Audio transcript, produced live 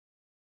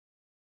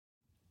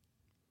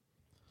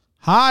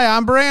Hi,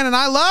 I'm Brandon.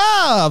 I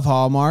love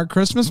Hallmark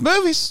Christmas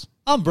movies.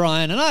 I'm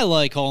Brian, and I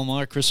like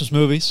Hallmark Christmas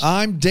movies.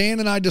 I'm Dan,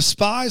 and I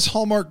despise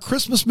Hallmark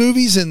Christmas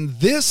movies, and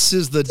this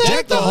is the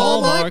Deck the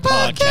Hallmark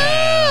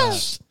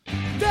podcast.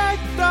 Deck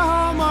the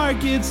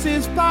Hallmark, it's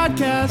his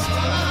podcast.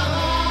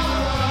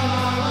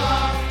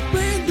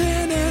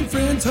 Brandon and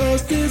friends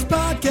host his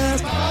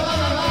podcast.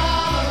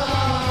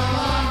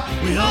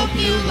 We hope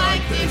you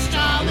like this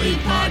jolly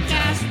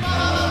podcast.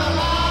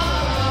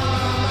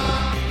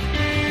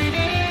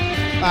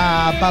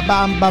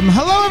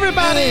 Hello,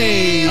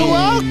 everybody.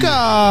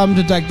 Welcome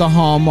to Deck the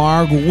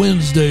Hallmark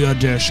Wednesday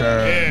edition.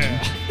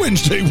 Yeah.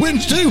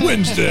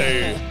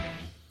 Wednesday.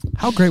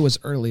 How great was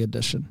early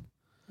edition?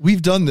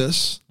 We've done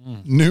this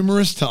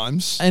numerous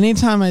times.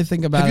 Anytime I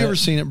think about it. Have you ever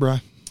seen it, Bri?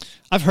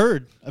 I've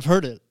heard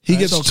it. He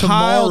gets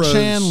Kyle tomorrow's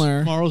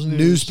Chandler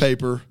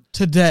newspaper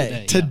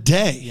today.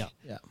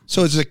 Yeah.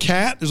 So it's a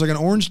cat. There's like an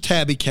orange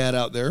tabby cat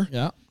out there.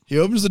 Yeah. He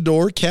opens the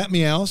door, cat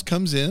meows,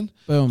 comes in,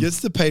 Boom. Gets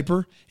the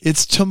paper.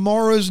 It's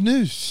tomorrow's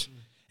news.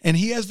 And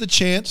he has the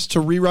chance to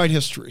rewrite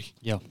history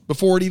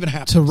before it even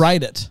happens. To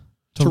write it.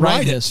 To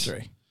write it.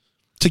 history.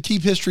 To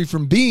keep history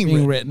from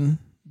being written.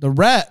 The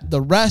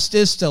rest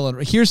is still in.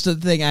 Here's the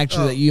thing,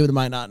 actually, that you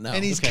might not know.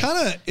 And he's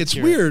it's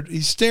weird.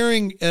 He's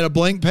staring at a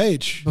blank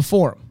page.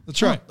 Before him.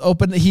 That's right.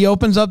 He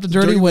opens up the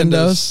dirty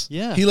windows.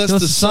 Yeah. He lets the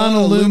sun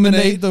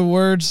illuminate the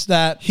words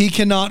that he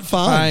cannot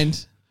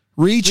find.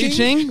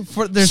 Reaching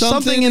for there's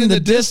something in the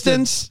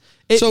distance.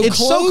 It's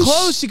so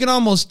close you can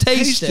almost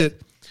taste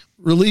it.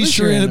 Release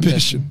your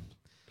inhibition.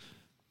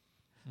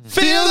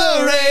 Feel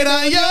the rain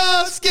on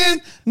your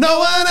skin. No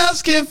one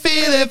else can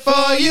feel it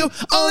for you.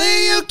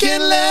 Only you can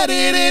let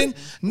it in.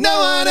 No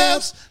one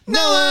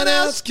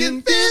else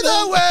can feel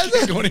the words.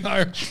 Can't go any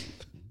higher.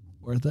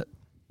 Worth it.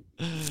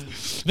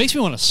 Makes me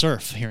want to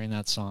surf hearing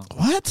that song.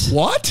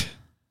 What?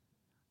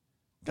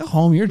 Go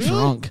home. You're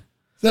drunk.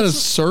 Is that a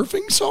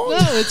surfing song? No,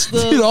 it's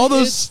the Dude,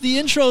 it's the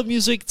intro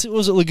music.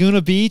 Was it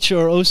Laguna Beach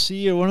or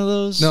OC or one of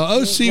those? No,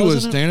 OC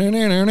was. That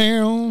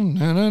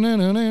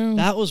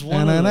was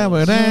one of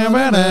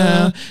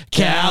those.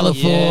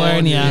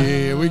 California.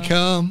 Here we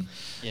come.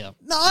 Yeah.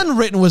 No,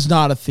 Unwritten was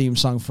not a theme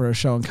song for a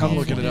show in I'm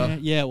California. looking it up.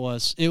 Yeah, it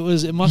was.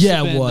 It must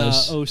have been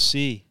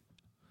OC.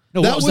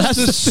 No, that what was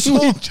the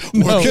song.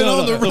 Working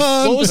on the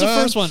run. What was the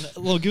first one?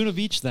 Laguna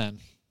Beach then.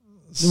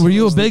 Were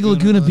you a big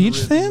Laguna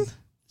Beach fan?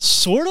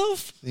 Sort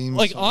of.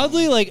 Like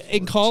oddly, like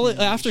in college,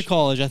 after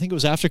college, I think it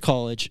was after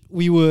college,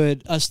 we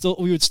would still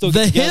get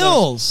together.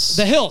 Hills.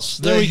 The Hills.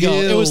 There we go.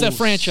 It was that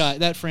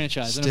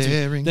franchise.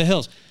 Staring. The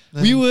Hills.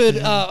 We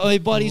would, my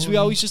buddies, we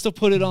always used to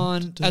put it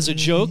on as a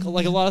joke.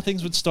 Like a lot of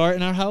things would start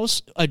in our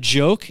house, a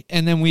joke,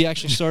 and then we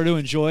actually started to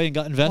enjoy and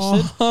got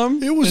invested.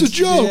 It was a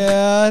joke.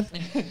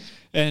 Dad.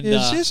 And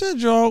it's just a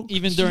joke.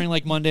 Even during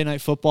like Monday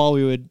Night Football,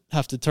 we would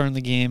have to turn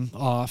the game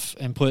off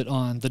and put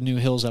on the new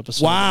Hills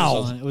episode.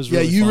 Wow. It was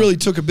really you fun. really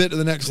took a bit to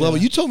the next level.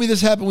 You told me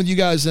this happened with you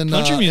guys in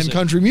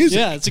country music.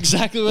 Yeah, it's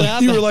exactly what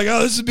happened. You were like,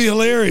 oh, this would be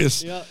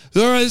hilarious. Yeah.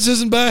 All right, this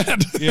isn't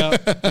bad. Yeah.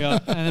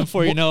 And then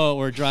before you know it,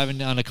 we're driving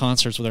down to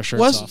concerts with our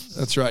shirts off.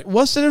 That's right.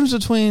 What's the difference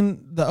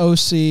between the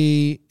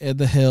OC, and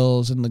the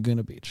Hills, and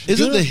Laguna Beach?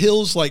 Isn't the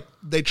Hills like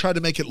they tried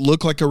to make it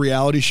look like a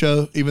reality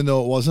show, even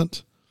though it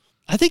wasn't?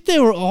 I think they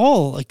were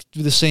all like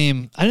the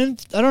same. I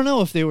don't know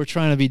if they were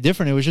trying to be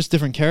different. It was just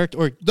different character.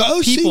 Or the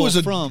OC was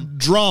a from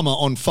drama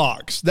on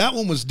Fox. That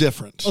one was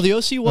different. Oh, the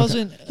OC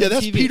wasn't. Yeah,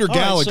 that's TV. Peter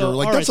Gallagher.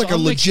 That's like a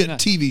legit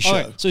TV show. All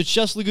right, so it's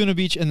just Laguna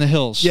Beach and the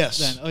Hills. Yes.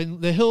 Then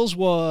the Hills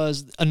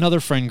was another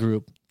friend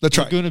group. That's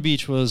right. Laguna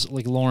Beach was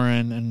like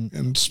Lauren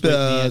and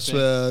Steven.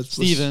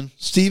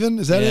 Steven,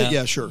 is that it?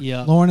 Yeah, sure.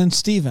 Yeah. Lauren and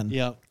Steven.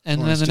 Yeah.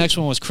 And then the next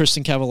one was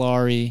Kristen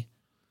Cavallari.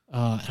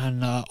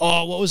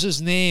 What was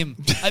his name?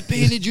 I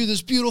painted you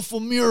this beautiful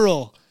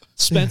mural.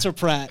 Spencer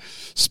Pratt.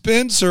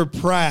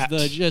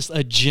 Just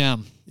a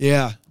gem.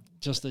 Yeah.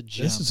 Just a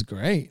gem. This is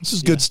great. This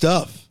is good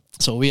stuff.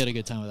 So we had a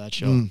good time with that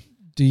show.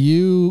 Do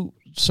you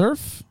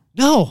surf?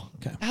 No.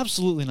 Okay.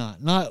 Absolutely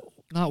not. Not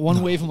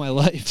one wave in my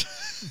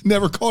life.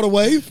 Never caught a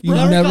wave? You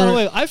never caught a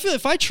wave. I feel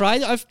if I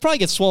tried, I'd probably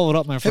get swallowed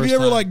up my first time. Have you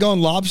ever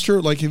gone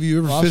lobster? Like, have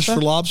you ever fished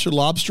for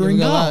lobstering?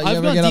 No,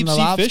 I've gone deep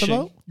sea fishing.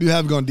 Boat? You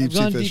have gone deep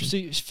sea fishing. Deep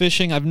sea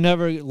fishing. I've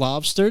never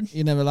lobstered.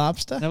 You never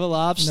lobster? Never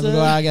lobstered. Never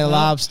go out and get a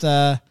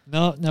lobster.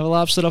 No, never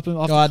lobstered off the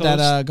coast. Go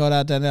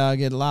out there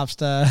get a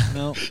lobster.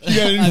 No. You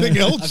got anything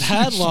else? I've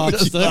had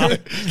lobster.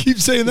 Keep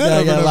saying that.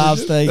 You get a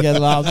lobster. You get a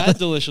lobster. I've had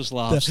delicious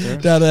lobster.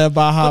 Down there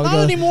Baja. But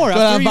not anymore. Go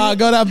down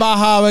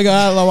Baja. We go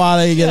out to the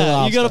water. You get a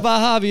lobster. You go to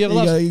Baja. You have a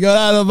lobster. You go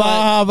down to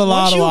Baja. Have a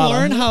lot of water.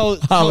 Once you learn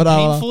how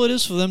painful it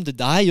is for them to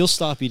die, you'll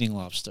stop eating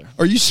lobster.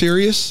 Are you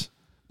serious?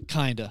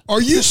 Kinda.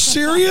 Are you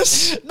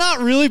serious? Not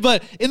really,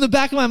 but in the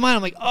back of my mind,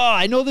 I'm like,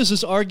 I know there's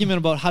this argument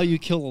about how you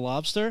kill a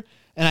lobster,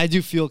 and I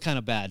do feel kind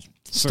of bad.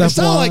 It's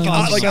not like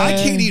I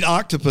can't eat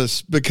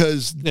octopus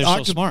because they're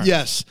so smart.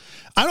 Yes,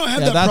 I don't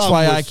have that. That's problem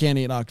why with, I can't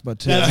eat octopus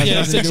too.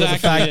 That's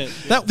exactly it.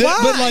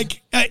 Why?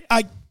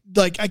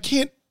 But I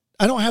can't.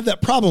 I don't have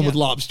that problem with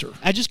lobster.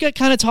 I just get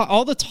kind of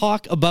all the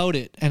talk about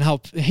it and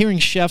how hearing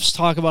chefs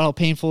talk about how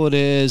painful it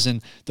is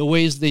and the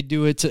ways they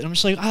do it. I'm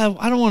just like,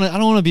 I don't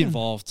want to be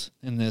involved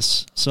in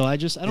this. So I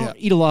don't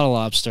eat a lot of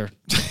lobster.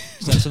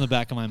 That's in the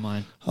back of my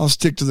mind. I'll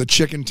stick to the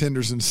chicken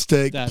tenders and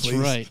steak. That's please.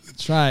 right.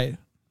 That's right.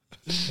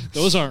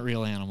 Those aren't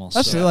real animals.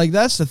 That's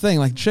that's the thing.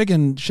 Like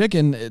the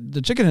chicken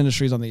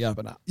industry is on the up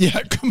and up. Yeah,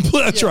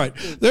 that's right.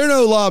 There are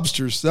no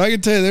lobsters. I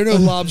can tell you, there are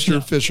no lobster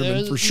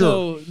fishermen for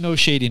sure. No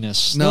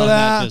shadiness. No, in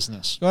that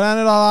business. Go down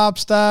to the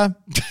lobster.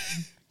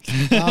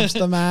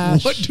 Lobster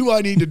mash. What do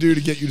I need to do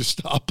to get you to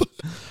stop?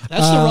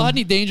 That's the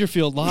Rodney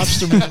Dangerfield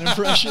lobster man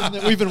impression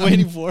that we've been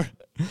waiting for.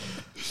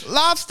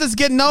 Lobsters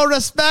get no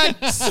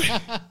respect.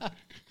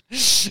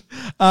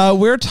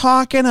 We're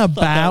talking about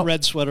that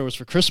red sweater was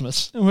for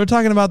Christmas. We're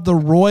talking about the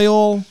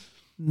Royal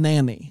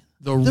Nanny.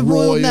 The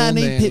Royal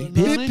Nanny. Pip,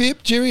 pip,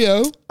 pip,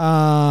 cheerio.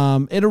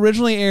 It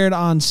originally aired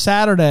on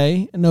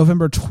Saturday,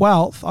 November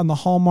 12th on the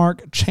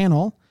Hallmark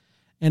channel,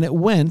 and it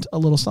went a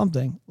little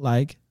something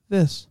like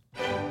this.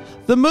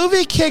 The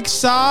movie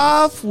kicks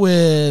off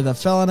with a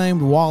fella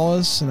named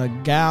Wallace and a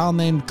gal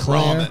named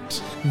Claire.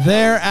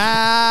 They're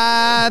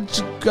at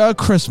a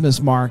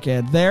Christmas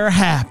market. They're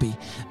happy.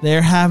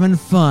 They're having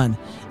fun.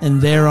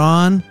 And they're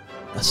on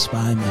a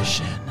spy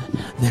mission.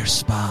 They're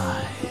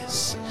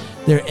spies.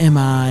 They're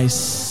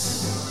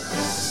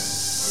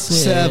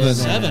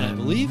MI7, I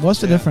believe. What's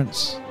the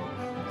difference?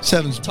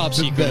 7's top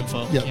secret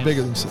info. Yeah,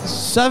 bigger than 6.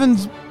 7,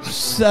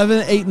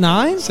 8,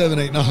 9? 7,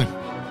 8, 9.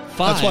 5.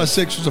 That's why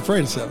 6 was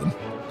afraid of 7.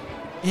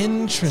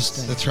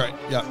 Interesting. That's right.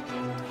 Yeah.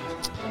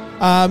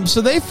 So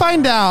they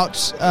find out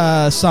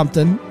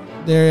something.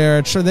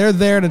 They're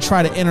there to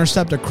try to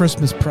intercept a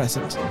Christmas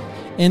present.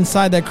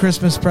 Inside that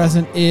Christmas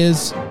present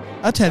is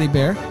a teddy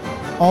bear.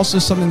 Also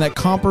something that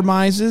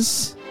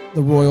compromises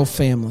the royal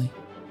family.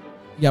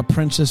 You got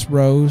Princess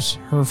Rose,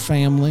 her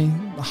family,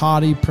 the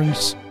haughty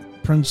Prince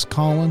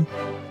Colin.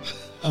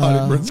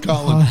 Haughty Prince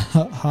Colin.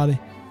 Haughty.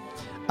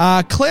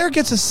 Claire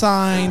gets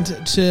assigned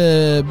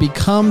to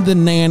become the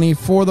nanny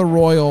for the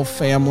royal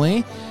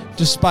family,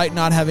 despite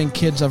not having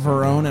kids of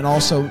her own and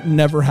also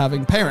never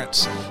having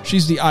parents.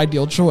 She's the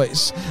ideal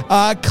choice.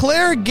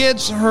 Claire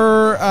gets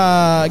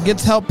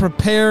help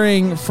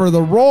preparing for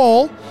the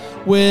role,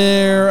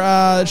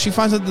 where she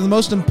finds out that the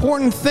most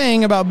important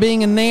thing about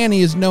being a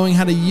nanny is knowing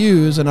how to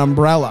use an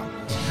umbrella.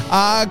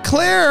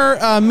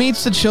 Claire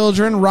meets the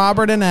children,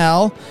 Robert and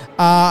Elle.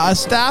 A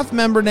staff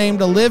member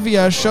named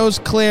Olivia shows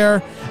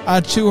Claire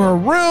to her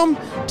room,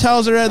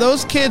 tells her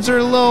those kids are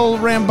a little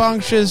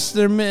rambunctious.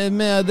 They're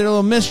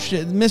little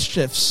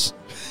mischiefs.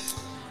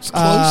 It's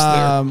close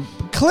there.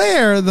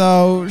 Claire,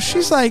 though,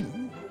 she's like,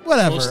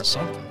 whatever.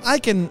 I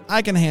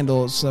can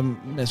handle some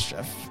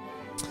mischief.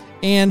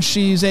 And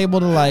she's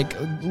able to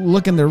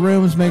look in their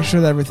rooms, make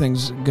sure that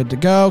everything's good to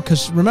go.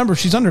 Because remember,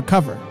 she's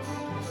undercover.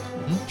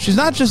 She's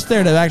not just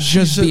there to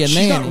just be a nanny.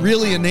 She's not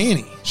really a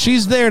nanny.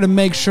 She's there to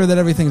make sure that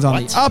everything's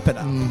on the up and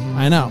up. Mm-hmm.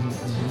 I know.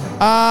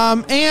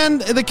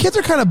 And the kids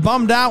are kind of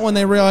bummed out when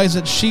they realize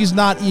that she's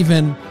not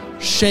even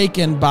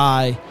shaken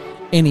by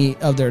any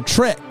of their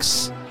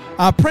tricks.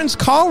 Prince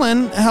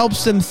Colin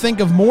helps them think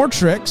of more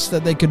tricks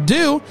that they could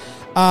do,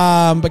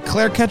 but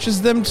Claire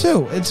catches them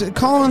too.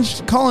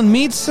 Colin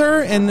meets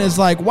her and is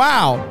like,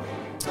 wow,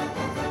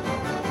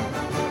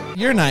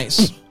 you're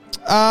nice.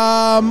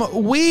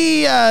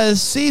 We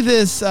see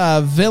this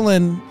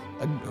villain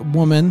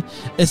woman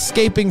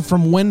escaping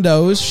from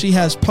windows. She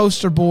has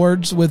poster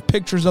boards with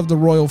pictures of the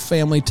royal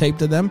family taped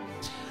to them.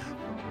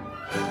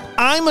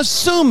 I'm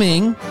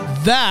assuming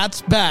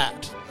that's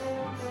bad.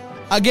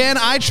 Again,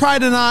 I try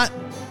to not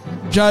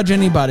judge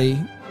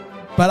anybody,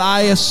 but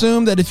I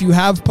assume that if you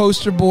have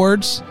poster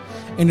boards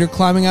and you're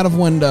climbing out of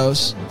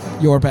windows,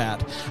 you're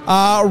bad.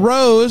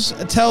 Rose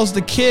tells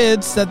the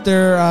kids that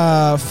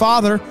their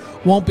father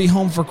won't be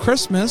home for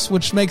Christmas,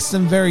 which makes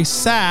them very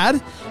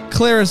sad.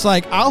 Claire is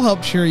like, I'll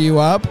help cheer you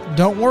up.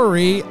 Don't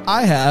worry,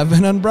 I have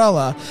an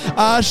umbrella.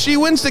 She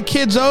wins the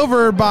kids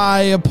over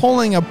by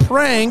pulling a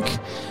prank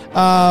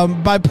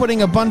by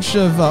putting a bunch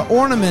of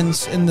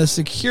ornaments in the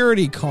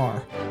security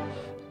car.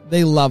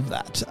 They love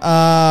that.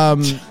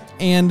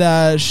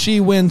 And she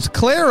wins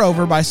Claire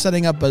over by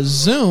setting up a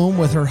Zoom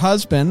with her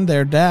husband,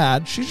 their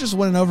dad. She's just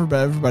winning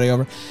everybody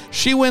over.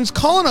 She wins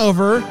Colin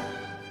over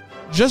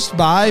just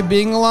by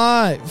being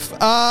alive.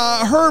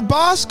 Her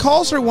boss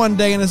calls her one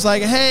day and is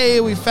like, hey,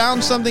 we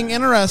found something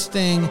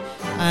interesting,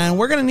 and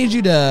we're going to need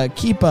you to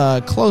keep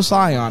a close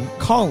eye on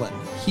Colin.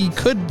 He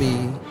could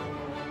be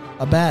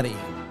a baddie.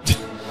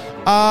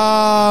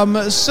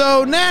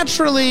 So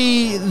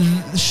naturally,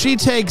 she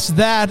takes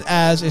that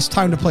as it's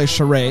time to play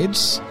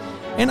charades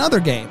and other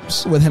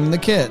games with him and the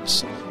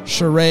kids.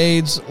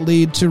 Charades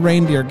lead to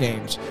reindeer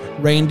games.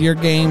 Reindeer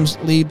games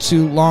lead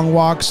to long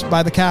walks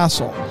by the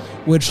castle,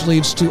 which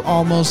leads to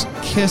almost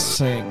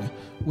kissing,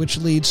 which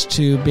leads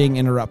to being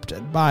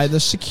interrupted by the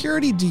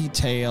security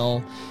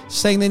detail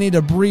saying they need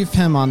to brief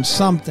him on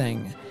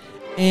something.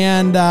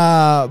 And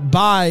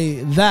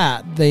by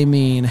that, they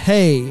mean,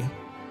 hey,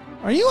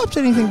 are you up to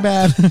anything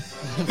bad?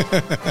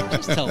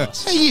 Just tell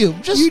us. Hey, you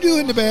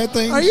doing the bad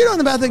thing? Are you doing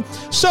the bad thing?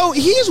 So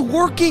he's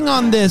working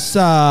on this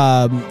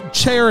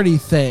charity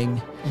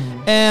thing,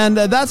 and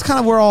that's kind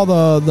of where all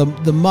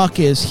the muck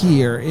is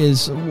here.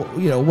 Is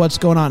what's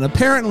going on?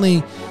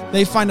 Apparently,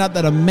 they find out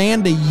that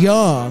Amanda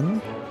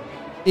Young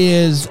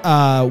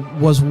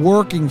was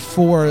working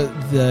for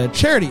the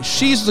charity.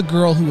 She's the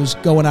girl who was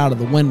going out of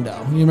the window.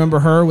 You remember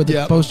her with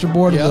the poster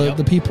board of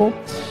the people?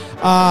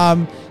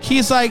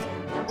 He's like,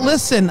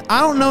 listen, I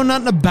don't know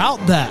nothing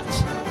about that.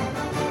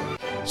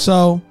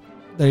 So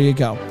there you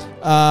go.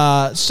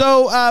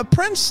 So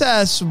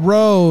Princess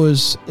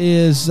Rose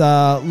is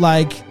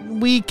like,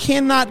 we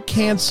cannot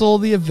cancel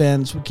the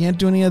events. We can't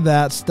do any of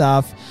that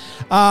stuff.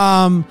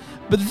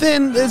 But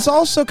then it's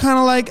also kind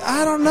of like,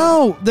 I don't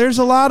know. There's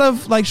a lot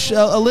of like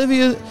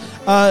Olivia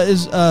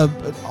is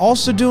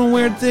also doing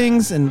weird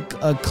things, and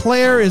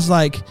Claire is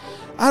like,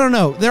 I don't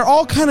know. They're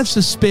all kind of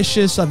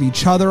suspicious of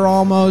each other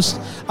almost.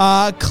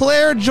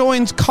 Claire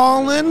joins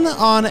Colin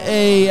on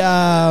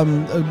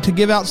to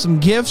give out some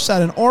gifts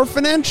at an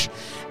orphanage.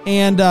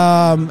 And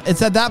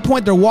it's at that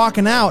point they're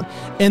walking out,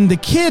 and the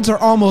kids are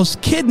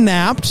almost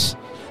kidnapped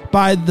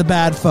by the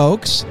bad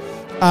folks.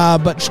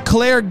 But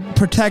Claire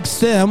protects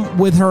them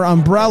with her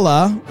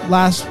umbrella.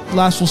 Last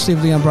we'll see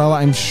with the umbrella,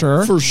 I'm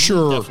sure. For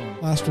sure.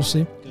 Definitely. Last we'll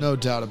see. No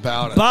doubt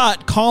about it.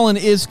 But Colin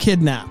is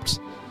kidnapped.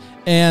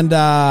 And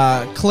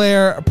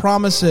Claire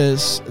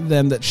promises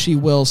them that she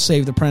will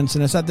save the prince.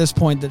 And it's at this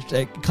point that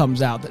it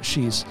comes out that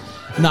she's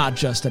not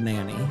just a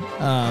nanny.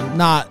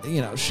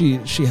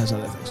 She has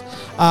other things.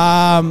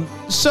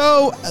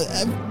 So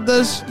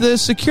the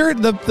security,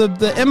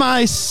 the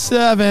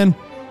MI7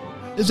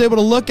 is able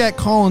to look at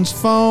Colin's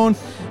phone,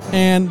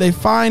 and they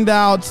find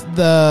out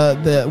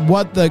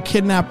what the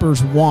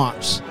kidnappers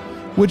want,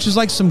 which is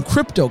like some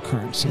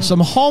cryptocurrency, some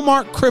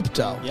Hallmark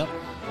crypto. Yep.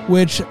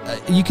 Which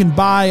you can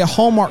buy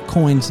Hallmark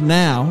coins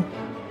now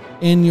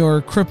in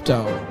your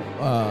crypto.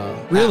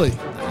 Really?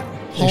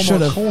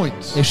 Hallmark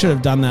coins. They should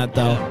have done that,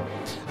 though.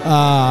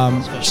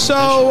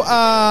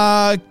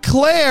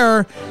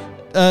 Claire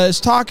is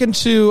talking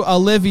to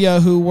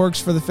Olivia, who works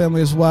for the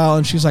family as well,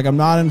 and she's like, I'm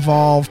not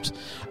involved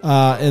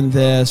in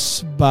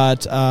this,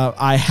 but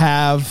I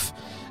have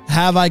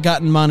I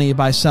gotten money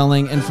by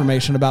selling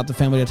information about the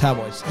family to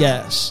tabloids?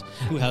 Yes.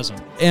 Who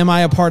hasn't? Am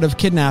I a part of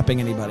kidnapping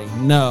anybody?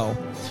 No.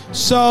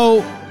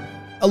 So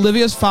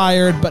Olivia's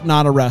fired but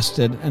not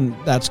arrested, and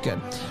that's good.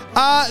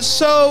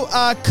 So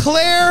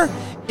Claire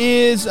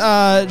is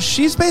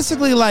she's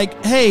basically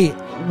like, hey,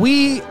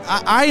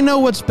 I know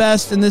what's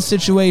best in this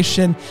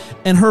situation,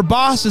 and her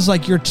boss is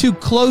like, you're too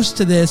close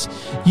to this.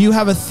 You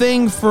have a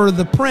thing for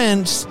the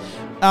prince.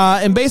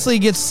 And basically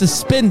gets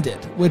suspended,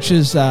 which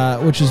is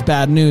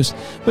bad news.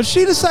 But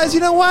she decides, you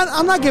know what?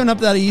 I'm not giving up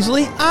that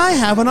easily. I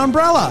have an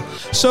umbrella.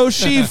 So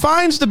she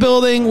finds the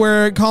building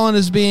where Colin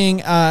is being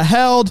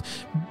held,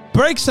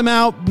 breaks them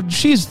out.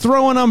 She's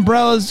throwing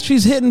umbrellas.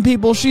 She's hitting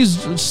people. She's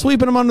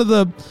sweeping them under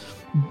the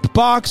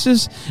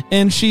boxes,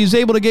 and she's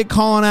able to get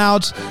Colin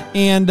out.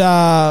 And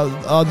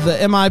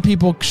the MI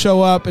people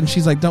show up, and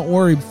she's like, don't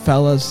worry,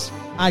 fellas.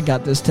 I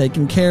got this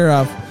taken care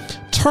of.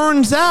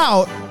 Turns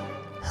out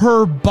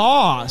her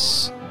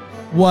boss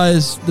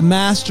was the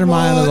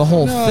mastermind of the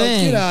whole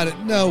thing. Get out of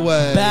it. No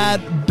way.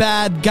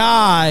 Bad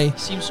guy.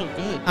 Seems so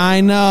good.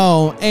 I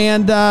know.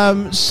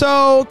 And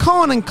so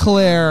Colin and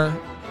Claire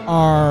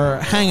are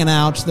hanging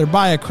out. They're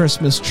by a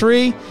Christmas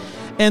tree,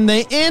 and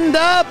they end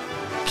up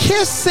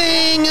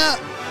kissing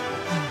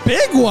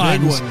big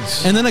ones.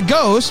 And then a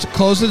ghost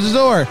closes the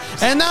door.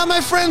 And that,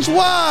 my friends,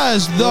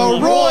 was the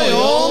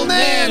Royal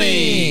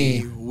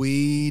Nanny.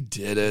 We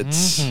did it.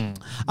 Mm-hmm.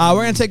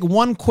 We're going to take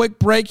one quick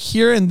break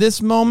here in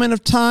this moment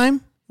of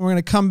time. We're going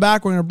to come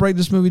back. We're going to break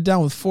this movie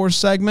down with 4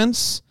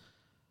 segments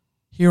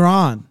here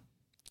on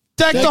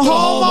Deck the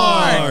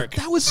Hallmark.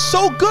 That was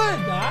so good,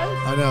 guys.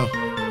 I know.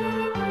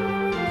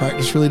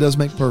 Practice really does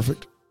make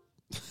perfect.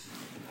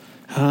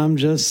 I'm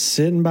just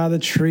sitting by the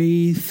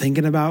tree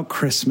thinking about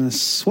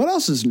Christmas. What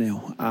else is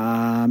new?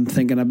 I'm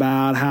thinking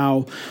about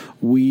how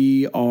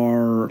we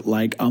are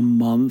like a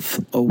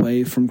month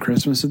away from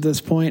Christmas at this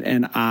point,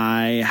 and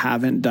I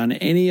haven't done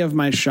any of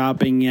my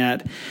shopping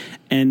yet.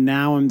 And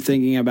now I'm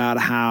thinking about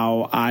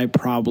how I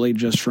probably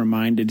just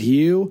reminded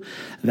you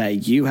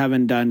that you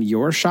haven't done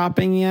your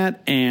shopping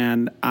yet.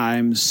 And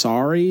I'm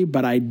sorry,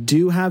 but I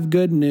do have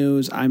good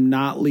news. I'm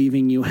not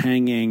leaving you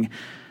hanging.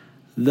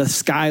 The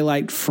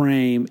skylight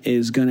frame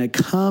is going to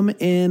come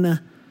in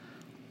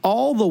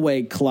all the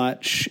way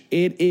clutch.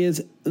 It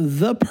is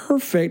the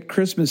perfect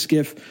Christmas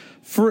gift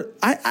for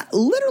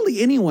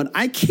literally anyone.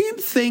 I can't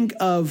think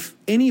of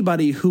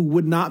anybody who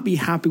would not be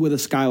happy with a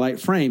skylight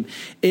frame.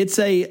 It's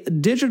a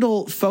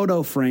digital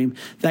photo frame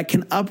that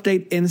can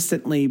update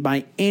instantly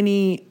by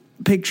any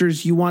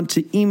pictures you want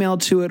to email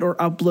to it or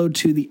upload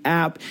to the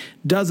app.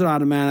 Does it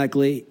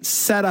automatically.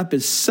 Setup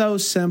is so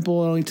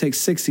simple. It only takes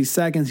 60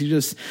 seconds. You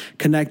just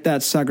connect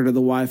that sucker to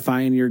the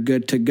Wi-Fi and you're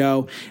good to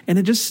go. And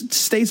it just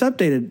stays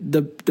updated.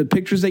 The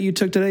pictures that you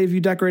took today, if you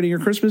decorated your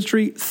Christmas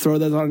tree, throw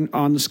those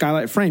on the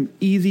skylight frame.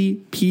 Easy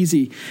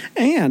peasy.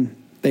 And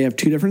They have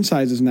 2 different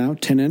sizes now,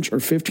 10-inch or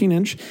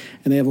 15-inch,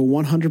 and they have a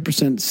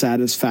 100%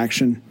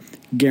 satisfaction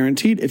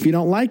guaranteed. If you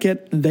don't like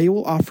it, they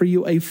will offer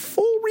you a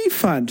full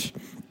refund.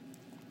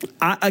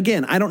 I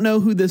don't know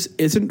who this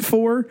isn't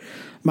for.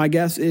 My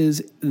guess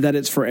is that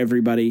it's for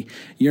everybody.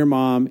 Your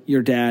mom,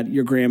 your dad,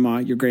 your grandma,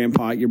 your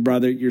grandpa, your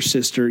brother, your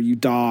sister, you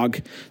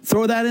dog.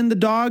 Throw that in the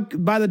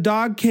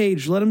dog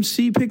cage. Let them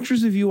see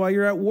pictures of you while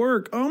you're at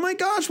work. Oh my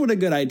gosh, what a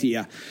good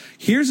idea.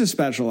 Here's a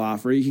special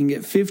offer. You can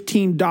get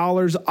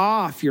 $15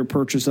 off your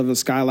purchase of a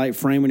skylight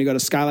frame when you go to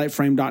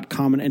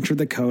skylightframe.com and enter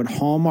the code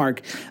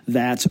Hallmark.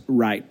 That's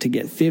right. To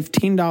get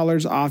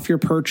 $15 off your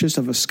purchase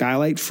of a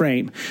skylight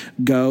frame,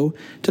 go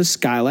to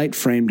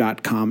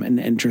skylightframe.com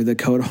and enter the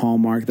code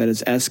Hallmark. That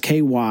is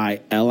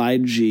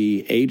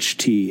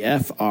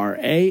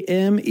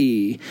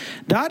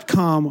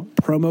SKYLIGHTFRAME.com,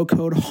 promo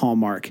code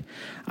Hallmark.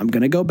 I'm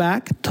going to go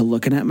back to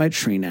looking at my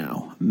tree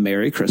now.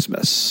 Merry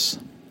Christmas.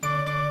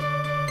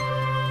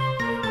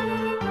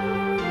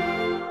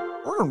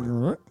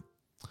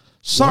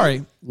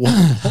 Sorry. What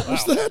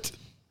was that?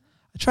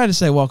 I tried to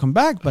say welcome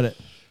back, but it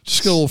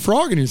just got a little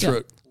frog in your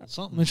throat.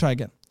 Let me try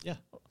again. Yeah.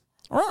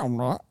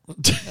 Yeah,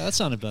 that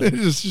sounded better.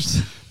 It's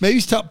just, maybe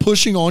stop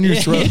pushing on your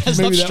throat. Yeah,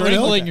 stop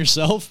strangling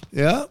yourself.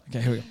 Yeah.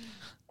 Okay, here we go.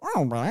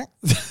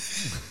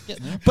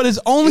 But it's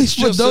only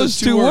with those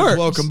two words.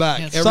 Welcome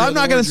back. Yeah, So I'm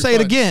not going to say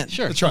it again.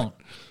 Sure. That's right.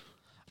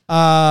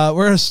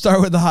 We're going to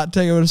start with the hot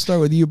take. I'm going to start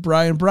with you,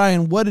 Brian.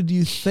 Brian, what did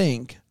you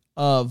think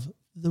of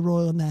The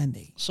Royal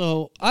Nanny?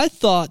 So I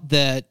thought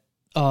that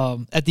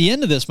at the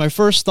end of this, my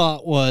first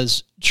thought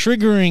was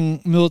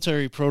triggering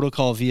military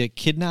protocol via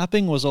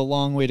kidnapping was a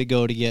long way to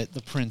go to get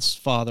the prince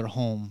father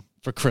home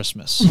for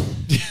Christmas.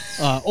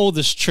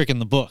 Oldest trick in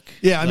the book.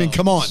 Yeah, I mean,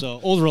 come on. So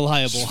old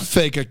reliable.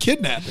 Fake a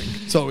kidnapping.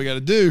 That's all we got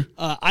to do.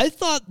 I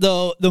thought,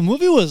 though, the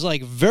movie was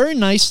like very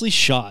nicely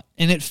shot,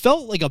 and it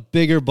felt like a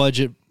bigger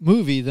budget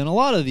movie than a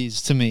lot of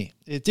these to me.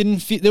 It didn't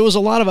feel, there was a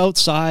lot of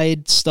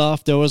outside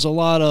stuff. There was a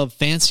lot of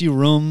fancy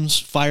rooms,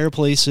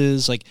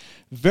 fireplaces, like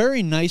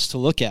very nice to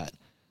look at.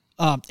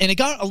 And it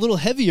got a little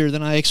heavier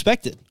than I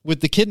expected with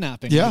the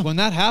kidnapping. Yeah. Like when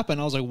that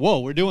happened, I was like, whoa,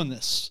 we're doing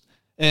this.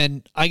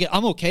 And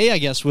I'm okay, I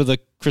guess, with a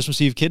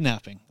Christmas Eve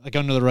kidnapping, like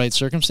under the right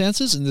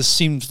circumstances. And this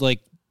seemed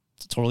like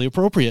totally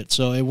appropriate.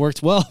 So it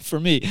worked well for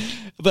me.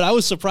 But I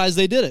was surprised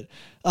they did it.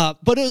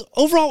 But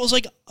overall, it was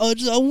like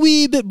a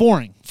wee bit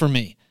boring for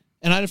me.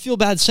 And I feel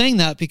bad saying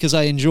that because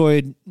I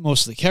enjoyed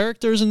most of the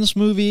characters in this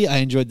movie. I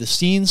enjoyed the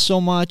scenes so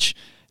much.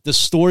 The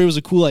story was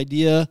a cool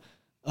idea.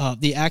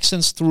 The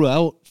accents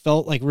throughout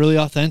felt like really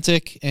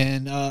authentic.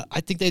 And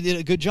I think they did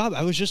a good job.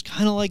 I was just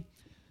kind of like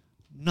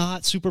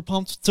not super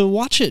pumped to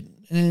watch it.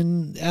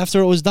 And after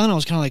it was done, I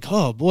was kind of like,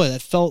 oh boy,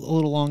 that felt a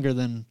little longer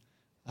than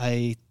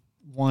I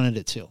wanted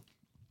it to.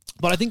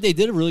 But I think they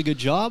did a really good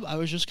job. I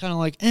was just kind of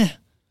like,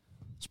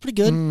 it's pretty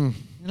good, you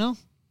know?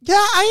 Yeah,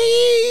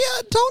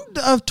 I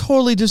don't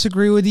totally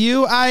disagree with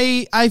you.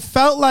 I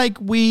felt like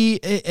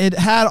it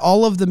had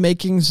all of the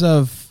makings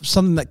of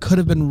something that could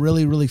have been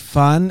really, really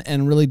fun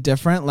and really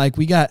different. Like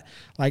we got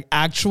like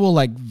actual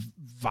like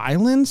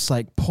violence,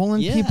 like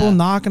pulling people,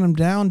 knocking them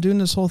down, doing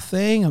this whole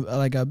thing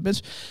like a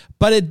bitch.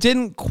 But it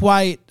didn't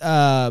quite.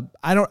 I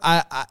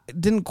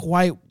didn't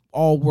quite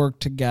all work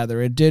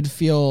together. It did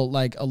feel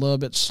like a little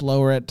bit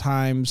slower at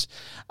times.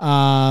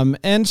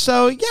 And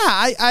so, yeah,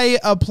 I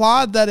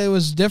applaud that it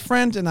was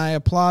different, and I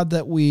applaud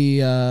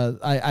that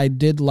I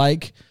did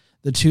like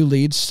the two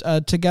leads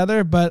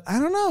together, but I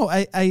don't know.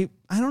 I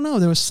don't know.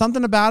 There was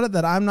something about it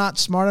that I'm not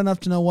smart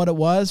enough to know what it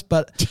was,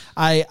 but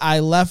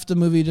I left the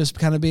movie just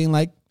kind of being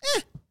like,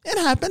 it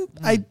happened.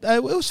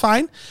 It was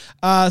fine.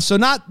 I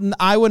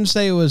wouldn't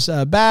say it was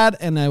bad,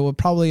 and I would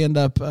probably end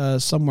up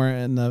somewhere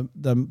in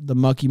the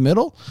mucky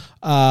middle.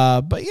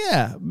 But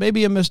yeah,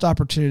 maybe a missed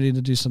opportunity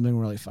to do something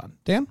really fun.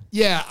 Dan?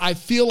 Yeah, I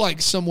feel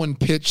like someone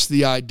pitched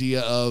the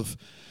idea of,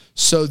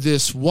 so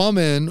this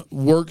woman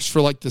works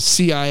for like the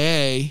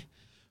CIA,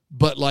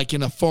 but like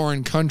in a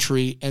foreign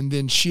country, and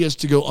then she has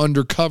to go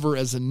undercover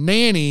as a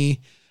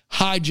nanny.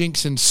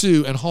 Hijinks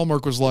ensue, and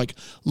Hallmark was like,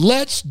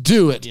 let's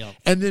do it. Yep.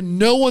 And then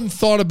no one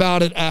thought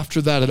about it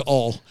after that at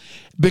all,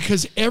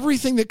 because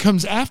everything that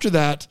comes after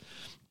that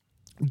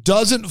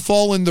doesn't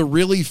fall in the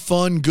really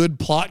fun, good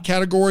plot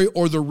category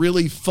or the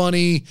really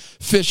funny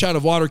fish out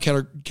of water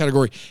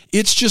category.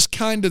 It's just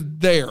kind of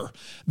there.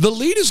 The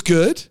lead is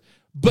good,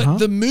 but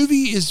the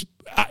movie is...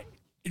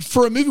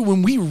 for a movie,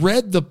 when we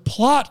read the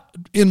plot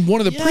in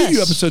one of the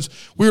preview episodes,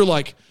 we were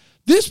like,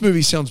 this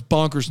movie sounds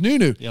bonkers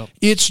noo-noo. Yep.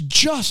 It's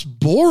just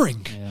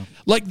boring. Yeah.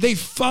 Like, they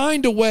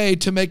find a way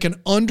to make an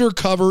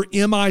undercover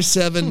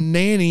MI7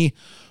 nanny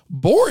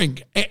boring.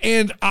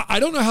 And I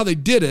don't know how they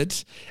did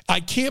it. I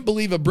can't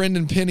believe a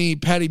Brendan Penny,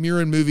 Patty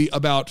Murin movie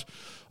about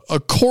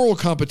a choral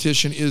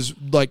competition is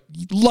like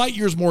light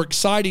years more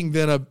exciting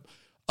than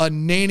a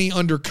nanny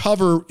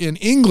undercover in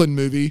England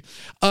movie.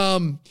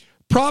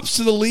 Props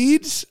to the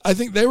leads. I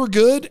think they were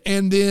good.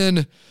 And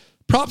then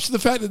props to the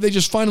fact that they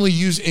just finally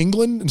use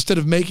England instead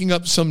of making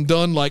up some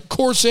done like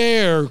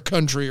Corsair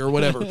country or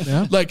whatever.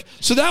 Like,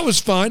 so that was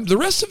fine. The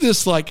rest of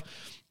this, like,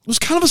 was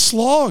kind of a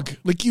slog.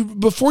 Like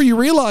before you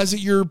realize that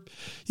you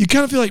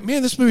kind of feel like,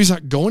 man, this movie's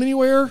not going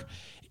anywhere.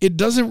 It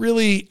doesn't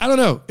really, I don't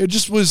know. It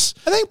just was.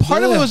 I think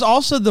part of it was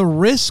also the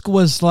risk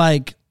was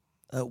like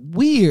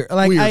weird.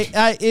 Like Weird.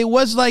 it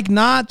was like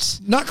not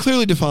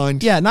clearly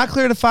defined. Yeah, not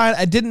clear to find.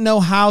 I didn't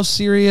know how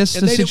serious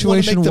And the they didn't want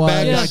to situation make the was.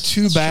 bad guy Yes,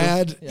 too that's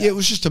bad. It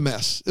was just a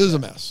mess. It was a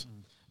mess.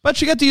 But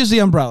she got to use the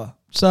umbrella.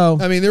 So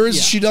I mean,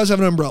 she does have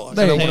an umbrella.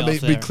 There I you want go.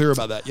 to be clear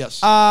about that. Yes.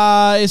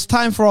 it's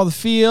time for all the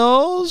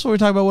feels. Where we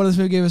talk about what this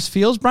movie gave us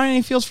feels. Brian,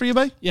 any feels for you,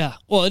 buddy? Yeah.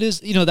 Well, it is,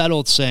 that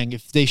old saying,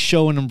 if they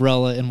show an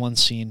umbrella in one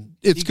scene,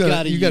 You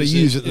got to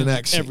use it in the in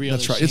next scene. every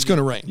That's other right. It's scene. going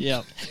to rain.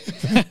 Yeah.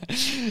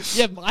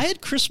 Yeah, I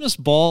had Christmas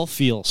ball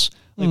feels.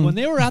 Like when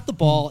they were at the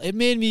ball, it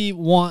made me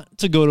want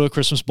to go to a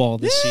Christmas ball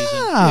this season.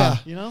 Yeah.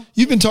 You know?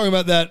 You've been talking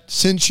about that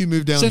since you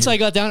moved down Since here. I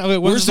got down, okay,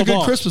 Where's the good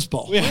ball? Christmas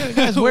ball?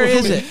 Guys, where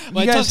is it?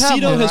 My You guys have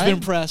tuxedo one, has right? been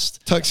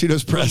pressed.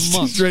 Tuxedo's pressed.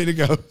 months. He's ready to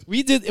go.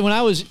 We did, when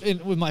I was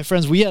with my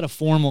friends, we had a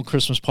formal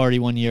Christmas party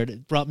one year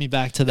that brought me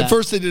back to that. At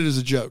first they did it as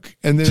a joke,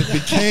 and then it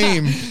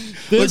became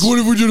This- like, what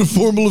if we did a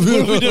formal event?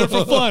 What if we did it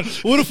for fun?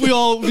 What if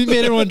we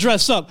made everyone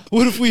dress up?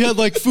 What if we had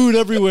like food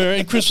everywhere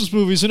and Christmas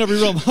movies in every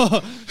room?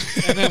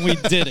 And then we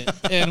did it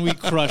and we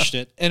crushed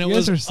it. And it You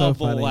guys was are so a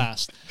funny.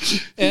 blast.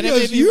 And You it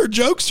guys, made me- you are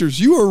jokesters.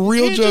 You are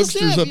real Yeah, just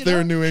jokesters it, up you there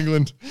know? in New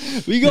England.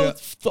 we go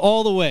Yeah.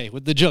 all the way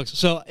with the jokes.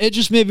 So it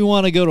just made me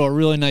want to go to a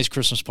really nice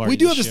Christmas party. We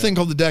do have this year. thing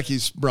called the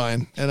Deckies,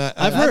 Brian, and I've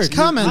That's heard.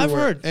 coming. I've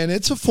heard. and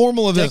it's a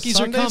formal event. Deckies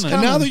are Sunday's coming.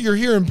 And now that you're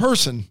here in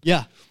person,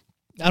 Yeah.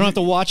 I don't have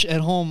to watch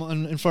at home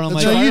in front of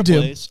my That's right. You do.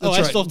 fireplace. that's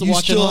I right. still have to you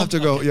watch still at home? have to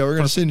go. Yeah, we're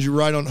going to send you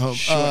right on home.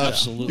 Sure,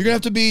 absolutely. You're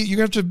going to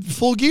have to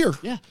full gear.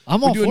 Yeah,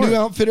 I'm We all do a for new it.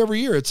 outfit every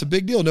year. It's a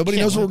big deal. Nobody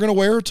Can't knows what wait. we're going to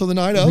wear till the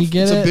night of. We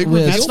get it's a it big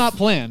with- reveal. That's not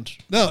planned.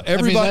 No,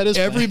 everybody, that is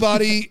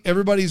planned.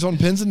 everybody's on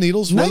pins and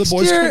needles. What the Next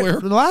boys year, can wear.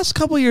 the last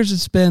couple of years,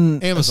 it's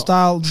been Amazon.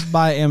 styled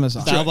by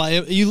Amazon. Style by,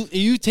 are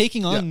you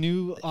taking on Yeah.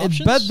 new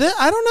options? But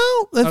I don't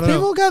know if I don't know.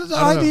 people got I don't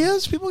know.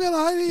 ideas. People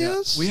got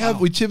ideas.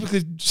 We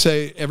typically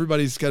say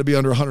everybody's got to be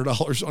under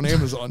 $100 on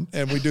Amazon,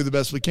 and we do the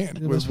best we can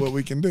with what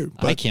we can do.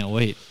 I But can't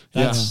wait.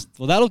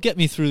 Well, that'll get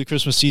me through the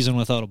Christmas season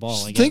without a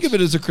ball. I guess. think of it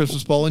as a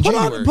Christmas ball in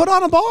January. Put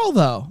on a ball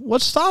though.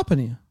 What's stopping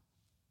you?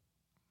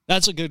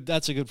 That's a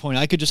good point.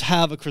 I could just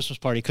have a Christmas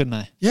party, couldn't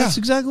I? Yeah, That's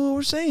exactly what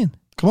we're saying.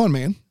 come on,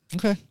 man.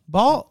 Okay.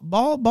 Ball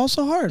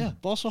so hard. Yeah,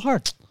 ball so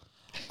hard.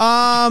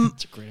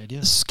 It's a great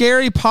idea.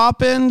 Scary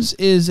Poppins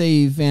is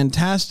a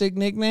fantastic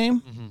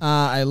nickname.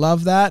 I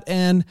love that.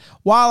 And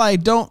while I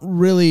don't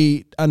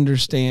really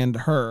understand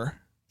her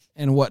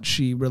and what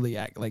she really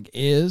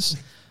is,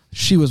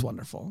 she was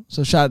wonderful.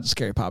 So shout out to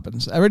Scary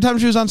Poppins. Every time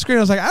she was on screen,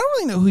 I was like, I don't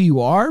really know who you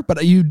are,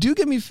 but you do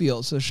give me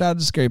feels. So shout out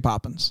to Scary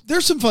Poppins.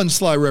 There's some fun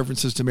sly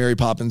references to Mary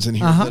Poppins in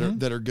here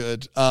that are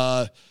good.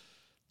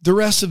 The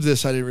rest of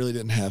this I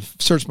didn't have.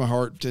 Searched my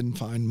heart, didn't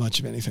find much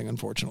of anything,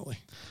 unfortunately.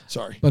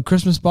 Sorry. But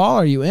Christmas Ball,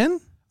 are you in?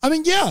 I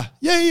mean, yeah.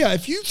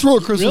 If you throw a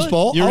Christmas Really?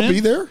 ball, You're I'll in? be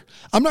there.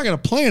 I'm not going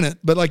to plan it,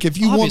 but like if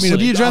you want me Obviously. to,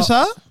 Do you dress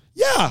up?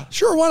 Yeah,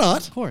 sure. Why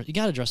not? Of course, you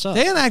got to dress up.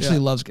 Dan actually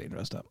loves getting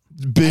dressed up.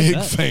 Big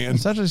bet. fan.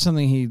 It's actually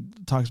something he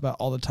talks about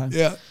all the time.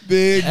 Yeah,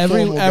 big.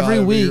 formal guy Every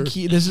over week,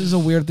 here. this is a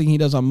weird thing he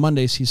does on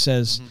Mondays. He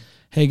says,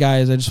 "Hey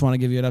guys, I just want to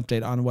give you an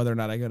update on whether or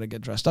not I got to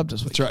get dressed up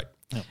this week." That's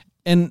right.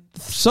 And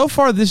so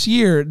far this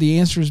year, the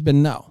answer has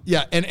been no.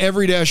 Yeah, and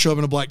every day I show up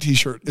in a black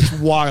T-shirt. It's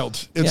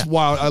wild. It's Yeah.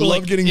 wild. I Well,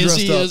 love getting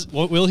dressed up.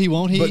 Will he?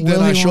 Won't he? But Will then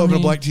I he, show up won't in a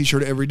he? black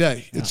T-shirt every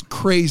day. It's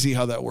crazy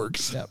how that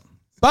works. Yep.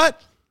 But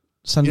You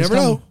Sunday's never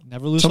coming. know.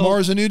 Never lose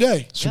Tomorrow's a new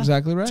day. That's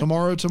exactly right.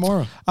 Tomorrow.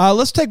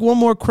 Let's take one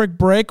more quick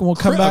break, and we'll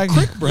come back. A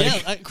quick break.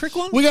 Yeah, quick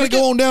one. We got to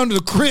go on down to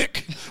the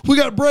creek. We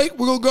got a break.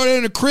 We're going to go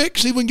down to the creek,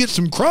 see if we can get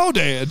some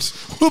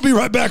crawdads. We'll be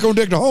right back on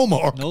deck to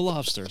Hallmark. No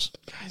lobsters.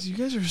 Guys, you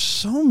guys are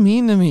so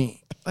mean to me.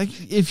 Like,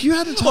 if you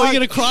had to talk, Oh, you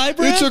gonna cry,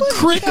 Brad? It's a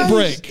creek Guys,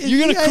 break. if You're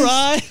gonna you guys-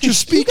 cry?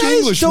 Just speak you guys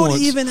English don't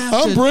once. even have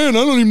I'm to- Brand.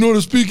 I don't even know how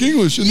to speak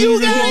English. And You then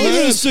you're guys- gonna I'm get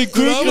gonna mad. say And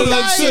quick, I'm and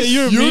gonna I'm say, saying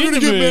you're you're mean gonna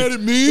to get me. mad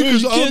at me You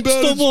because I'm can't bad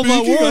at stumble on my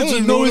speaking. I words don't and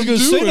even know what nobody's I'm gonna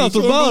say doing.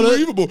 nothing It's about it.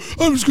 unbelievable.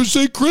 I'm just gonna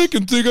say crick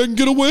and think I can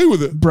get away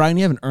with it. Brian,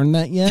 you haven't earned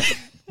that yet.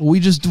 You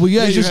guys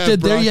Yeah, you just have,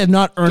 did there. Brian. You have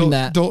not earned Don't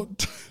that. Don't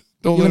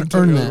You let him haven't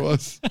tell you earned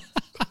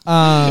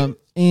otherwise.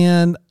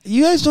 And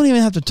you guys don't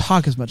even have to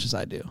talk as much as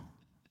I do.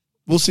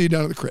 We'll see you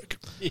down at the creek.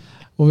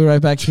 We'll be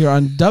right back here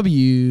on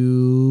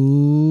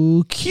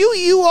WQUR.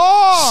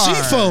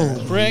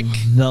 Seafoam. Brick.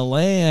 The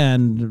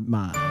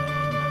landmine.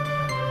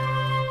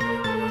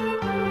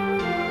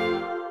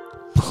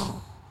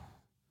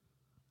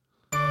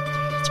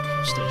 That's a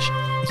cool station.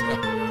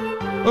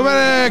 We're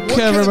back, What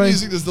kind of everybody.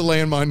 music does the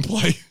landmine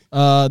play?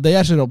 They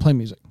actually don't play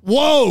music.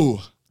 Whoa.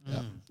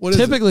 What is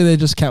Typically, they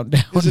just count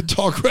down. it? Is it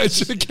talk right?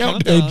 It's a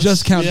countdown. They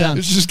just count Yeah. down.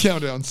 It's just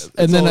countdowns. And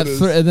That's then all at it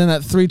is. and then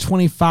at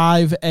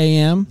 3:25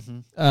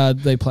 a.m.,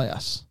 they play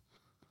us,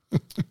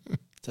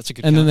 That's a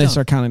good. and then they countdown.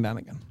 start counting down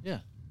again. Yeah,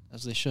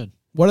 as they should.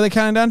 What are they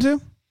counting down to?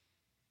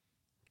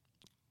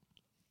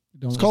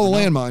 It's called a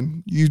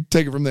landmine. You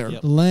take it from there.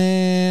 Yep.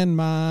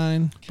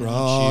 Landmine.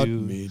 Brought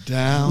me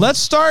down. Let's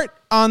start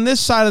on this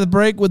side of the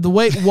break with the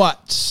wait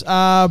what's.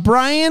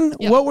 Brian,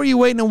 what were you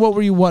waiting and what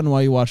were you wanting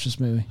while you watched this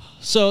movie?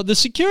 So the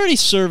security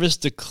service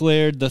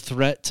declared the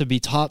threat to be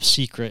top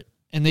secret,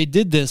 and they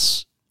did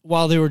this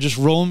while they were just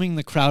roaming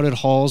the crowded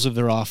halls of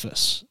their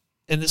office.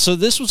 And so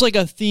this was like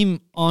a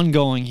theme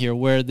ongoing here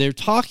where they're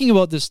talking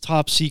about this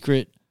top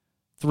secret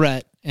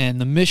threat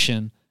and the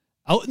mission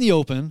out in the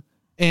open,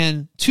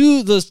 and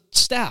to the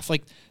staff,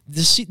 like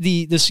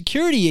the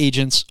security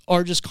agents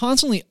are just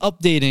constantly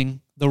updating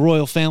the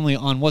royal family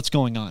on what's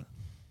going on.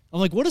 I'm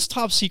like, what does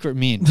top secret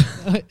mean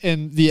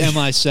in the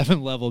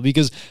MI7 level?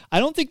 Because I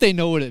don't think they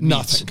know what it means.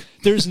 Nothing.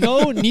 There's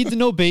no need to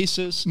know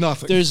basis.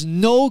 Nothing. There's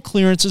no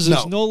clearances.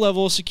 There's no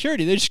level of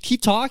security. They just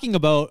keep talking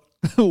about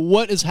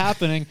what is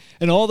happening,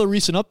 and all the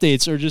recent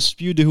updates are just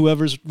spewed to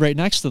whoever's right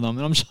next to them.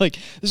 And I'm just like,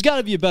 there's got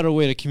to be a better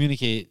way to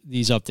communicate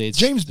these updates.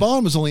 James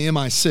Bond was only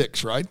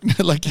MI6, right?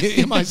 Like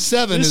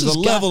MI7 is a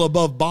level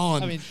above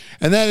Bond. I mean,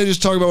 and then they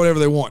just talk about whatever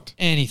they want.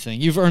 Anything.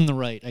 You've earned the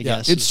right, I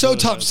guess. It's so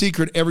top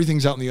secret,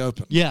 everything's out in the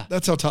open. Yeah.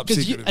 That's how top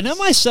secret it is. An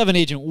MI7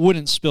 agent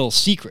wouldn't spill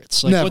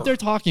secrets. Like, what they're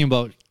talking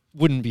about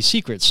wouldn't be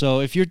secret.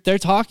 So if they're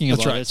talking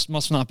about it, it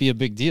must not be a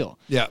big deal.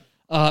 Yeah.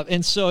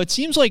 And so it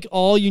seems like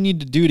all you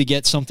need to do to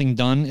get something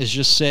done is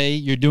just say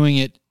you're doing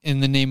it in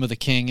the name of the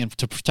king and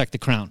to protect the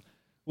crown,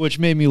 which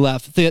made me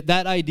laugh.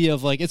 That idea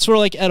of like, it's sort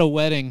of like at a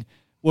wedding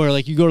where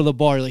like you go to the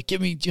bar, you're like,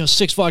 give me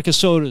 6 vodka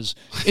sodas.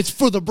 It's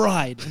for the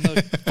bride. And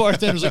the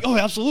bartender's like, oh,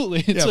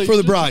 absolutely. It's like, for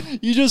the bride.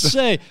 You just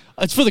say,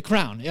 it's for the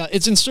crown. Yeah,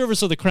 it's in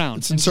service of the crown.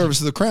 It's in service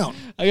of the crown.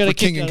 I got for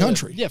king and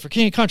country. Yeah, for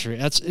king and country.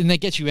 And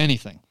that gets you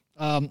anything.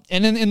 And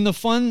then in the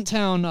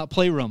Funtown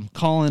playroom,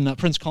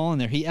 Prince Colin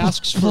there, he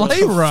asks for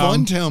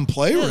Funtown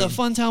playroom. Yeah, the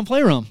Funtown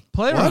playroom.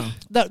 Playroom.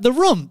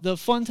 The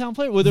Funtown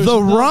playroom.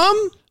 The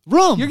rum?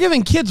 Rum. You're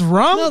giving kids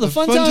rum? No, the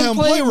Funtown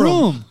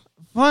playroom.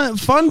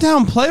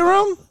 Funtown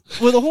playroom?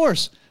 With a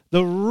horse.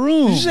 The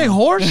room. Did you say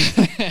horse?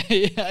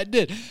 Yeah, I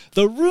did.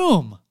 The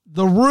room.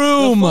 The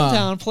room. The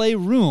Funtown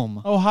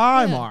playroom. Oh,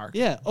 hi, Mark.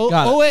 Yeah.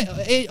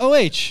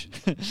 O-H.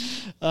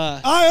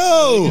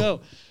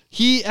 I-O.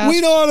 He asked,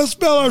 we know how to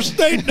spell our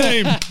state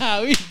name.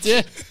 We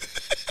did.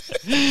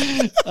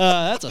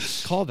 That's a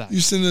callback. You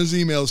send those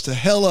emails to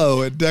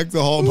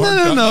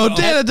hello@deckthehallmark.com. No,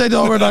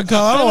 Dan@deckthehallmark.com.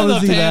 I don't want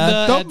to see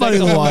that. Don't muddy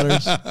the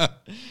waters.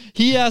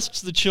 He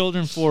asks the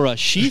children for a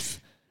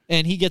sheath,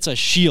 and he gets a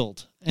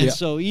shield. And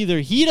so either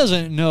he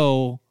doesn't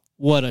know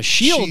what a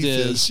shield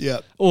is,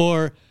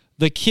 or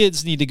the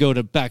kids need to go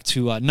back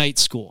to night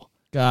school.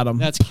 Got him.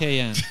 That's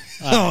KN.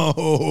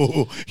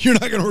 Oh, you're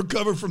not going to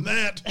recover from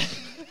that.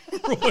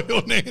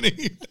 Royal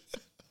Nanny.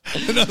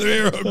 Another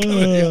arrow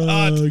coming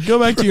hot. Go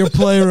back to your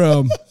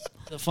playroom.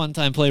 The fun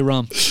time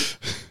playroom.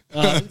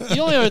 The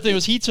only other thing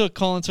was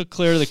Colin took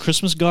Claire to the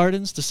Christmas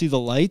gardens to see the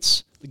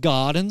lights, and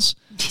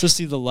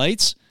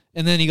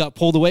then he got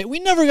pulled away.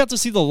 We never got to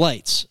see the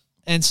lights.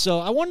 And so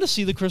I wanted to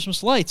see the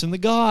Christmas lights in the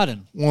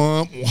garden.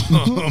 Womp,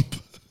 womp.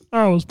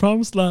 I was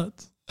promised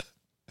lights.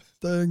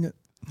 Dang it.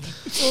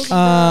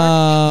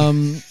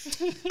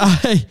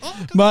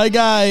 My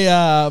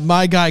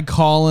guy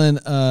Colin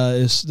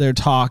they're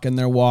talking,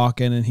 they're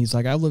walking, and he's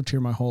like, I've lived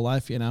here my whole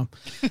life, Yeah.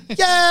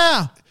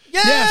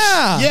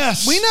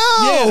 Yes. We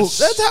know. Yes.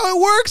 That's how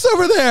it works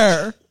over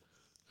there.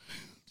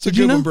 It's a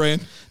good one,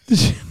 Brian.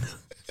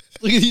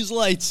 Look at these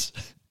lights.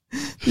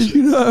 Did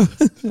you know?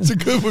 It's a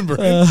good one,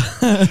 Brian.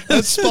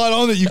 That's spot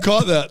on that you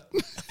caught that.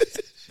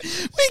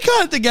 We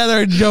caught it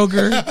together,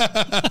 Joker.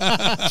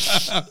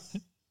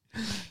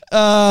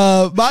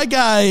 My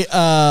guy,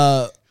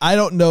 I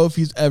don't know if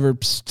he's ever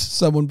pissed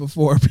someone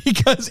before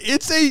because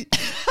it's a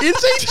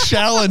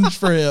challenge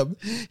for him.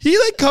 He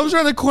like comes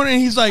around the corner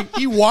and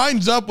he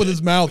winds up with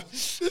his mouth.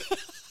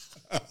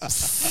 I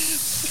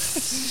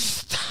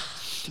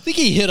think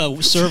he hit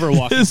a server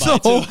walking by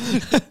too.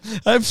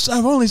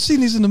 I've only seen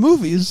these in the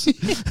movies.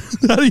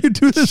 How do you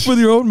do this with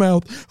your own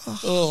mouth?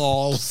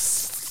 Oh.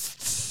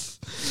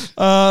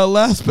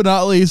 Last but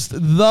not least,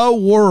 the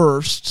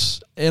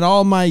worst in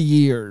all my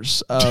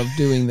years of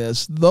doing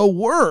this, the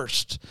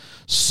worst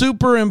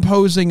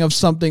superimposing of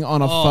something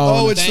on a phone.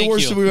 Oh, it's the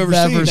worst that we've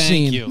ever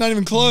seen. Not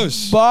even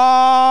close.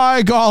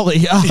 By golly.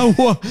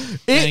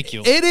 Thank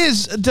you. It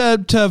is,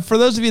 for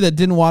those of you that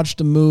didn't watch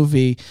the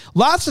movie,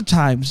 lots of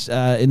times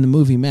in the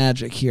movie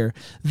magic here,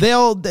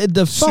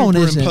 the phone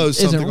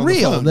isn't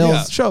real.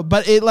 They'll show,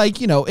 but it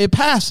it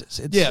passes.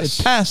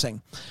 It's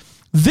passing.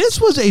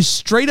 This was a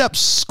straight up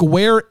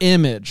square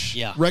image.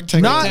 Yeah.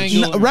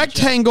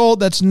 Rectangle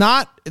that's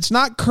it's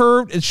not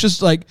curved. It's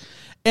just like,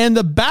 and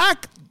the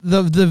back,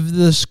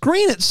 the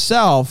screen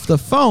itself, the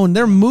phone,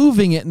 they're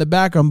moving it in the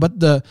background, but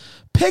the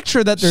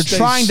picture that they're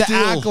trying to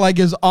act like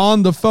is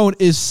on the phone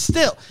is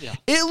still. Yeah.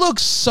 It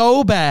looks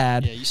so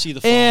bad. Yeah, you see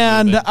the phone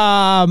and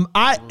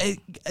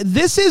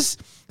this is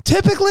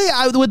typically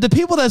with the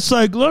people that's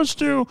like, let's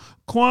do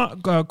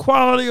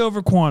quality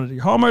over quantity.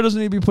 Hallmark doesn't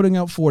need to be putting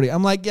out 40.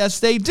 I'm like,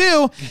 yes, they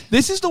do.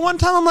 This is the one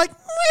time I'm like,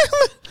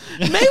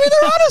 maybe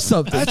they're onto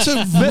something. That's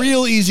a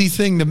real easy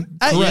thing to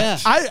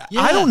correct.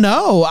 I don't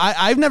know.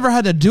 I've never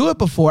had to do it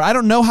before. I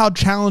don't know how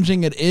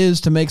challenging it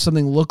is to make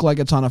something look like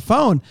it's on a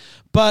phone,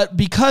 but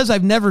because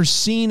I've never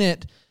seen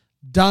it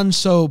done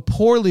so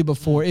poorly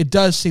before, it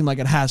does seem like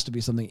it has to be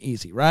something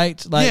easy,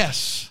 right? Like,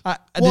 yes. I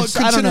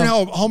Considering don't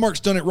know. how Hallmark's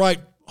done it right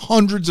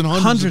hundreds and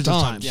hundreds of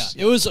times.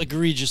 Yeah, it was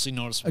egregiously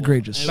noticeable.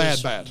 Egregious.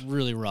 It Bad.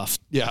 Really rough.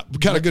 Yeah, we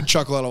got a good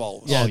chuckle out of all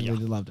of us. Yeah, I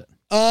really loved it.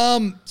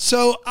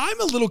 So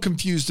I'm a little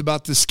confused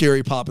about this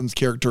Scary Poppins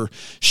character.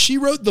 She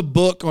wrote the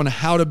book on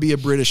how to be a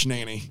British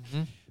nanny.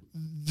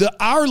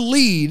 Our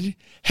lead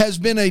has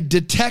been an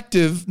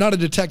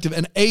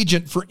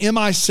agent for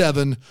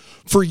MI7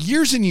 for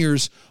years and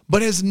years,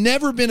 but has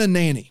never been a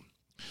nanny.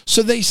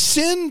 So they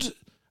send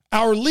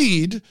our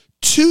lead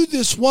to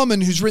this woman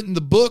who's written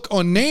the book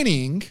on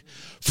nannying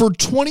for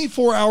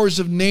 24 hours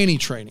of nanny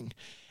training.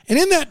 And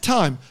in that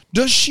time,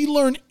 does she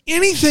learn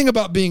anything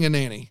about being a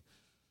nanny?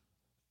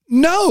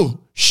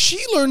 No.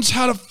 She learns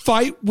how to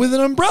fight with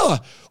an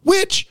umbrella,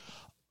 which,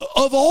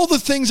 of all the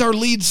things our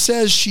lead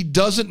says she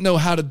doesn't know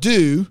how to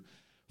do,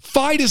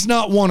 fight is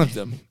not one of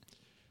them.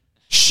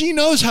 She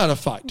knows how to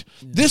fight.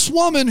 This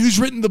woman who's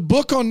written the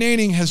book on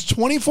nannying has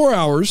 24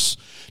 hours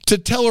to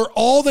tell her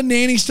all the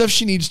nanny stuff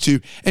she needs to,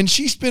 and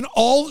she spends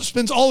all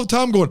the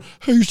time going,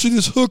 hey, you see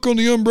this hook on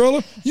the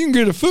umbrella? You can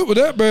get a foot with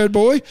that bad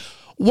boy.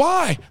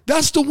 Why?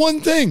 That's the one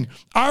thing.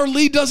 Our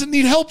lead doesn't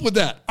need help with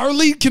that. Our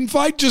lead can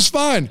fight just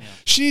fine.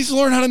 She needs to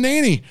learn how to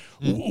nanny.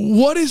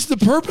 What is the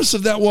purpose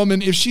of that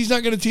woman if she's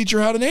not going to teach her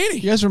how to nanny?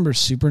 You guys remember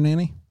Super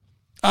Nanny?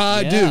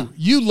 I do.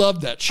 You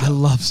love that show. I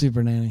love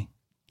Super Nanny.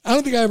 I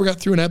don't think I ever got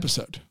through an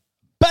episode.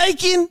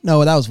 Bacon?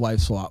 No, that was Wife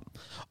Swap.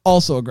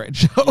 Also a great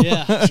show.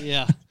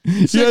 Yeah.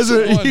 You guys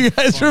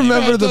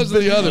remember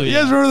the other? You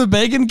guys remember the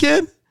Bacon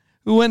Kid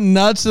who went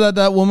nuts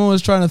that woman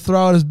was trying to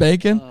throw out his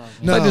bacon?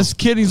 No. Like this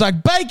kid, he's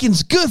like,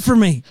 bacon's good for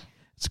me.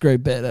 It's a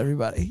great bit,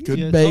 everybody.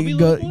 Good. Bacon.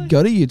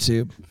 Go to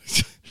YouTube.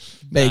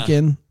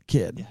 Bacon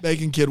Kid.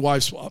 Bacon Kid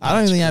Wife Swap. I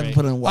don't even think I have to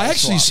put in Wife I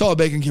actually Swap. saw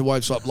Bacon Kid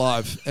Wife Swap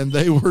live, and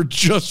they were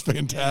just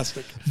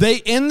fantastic.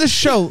 They end the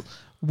show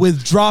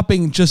with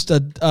dropping just a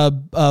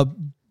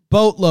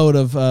boatload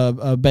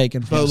of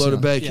bacon. Boatload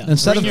of bacon. Yeah.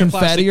 Instead Bring of your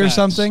confetti plastic or bags.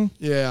 something.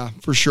 Yeah,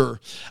 for sure.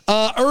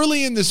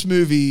 Early in this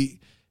movie,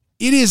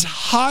 it is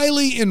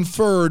highly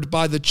inferred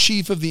by the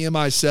chief of the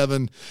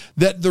MI7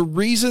 that the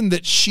reason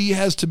that she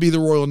has to be the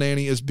royal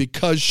nanny is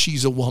because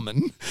she's a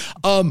woman.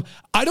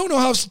 I don't know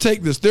how else to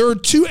take this. There are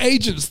two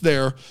agents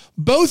there,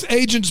 both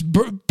agents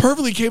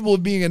perfectly capable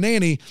of being a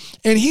nanny,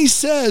 and he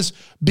says,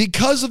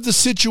 because of the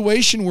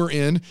situation we're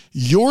in,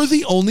 you're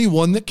the only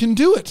one that can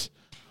do it.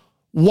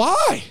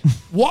 Why?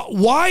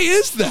 Why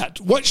is that?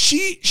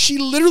 She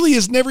literally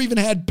has never even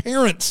had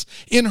parents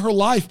in her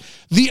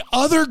life. The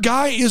other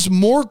guy is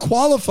more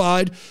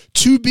qualified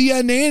to be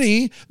a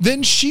nanny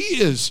than she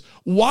is.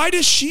 Why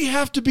does she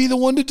have to be the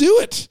one to do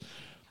it?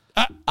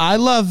 I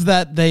love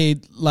that they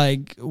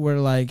were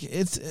like,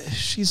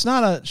 she's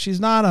not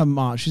a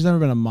mom. She's never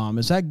been a mom.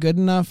 Is that good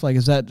enough? Like,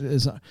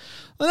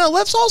 no,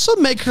 let's also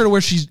make her to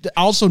where she's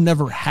also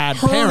never had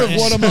Heard parents. of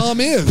what a mom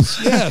is.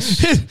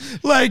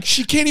 Yes. Like,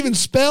 she can't even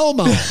spell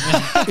mom.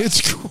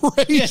 It's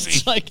crazy. Yeah,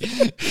 it's like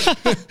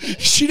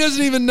She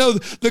doesn't even know.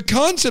 The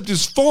concept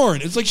is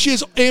foreign. It's like she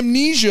has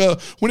amnesia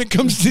when it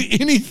comes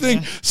to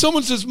anything.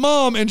 Someone says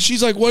mom, and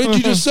she's like, what did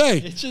you just say?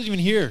 it doesn't even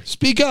hear.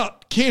 Speak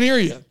up. Can't hear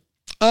you.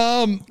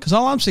 because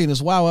all I'm seeing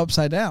is wow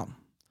upside down.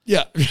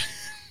 Yeah.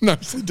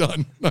 Nicely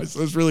done. Nice.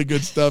 That's really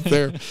good stuff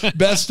there.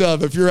 Best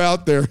of, if you're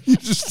out there, you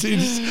just see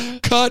this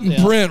cut and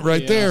print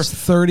right there.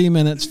 30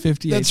 minutes,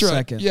 58 That's right.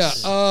 seconds.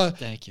 Yeah.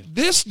 Thank you.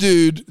 This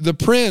dude, the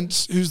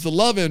prince, who's the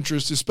love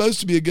interest, is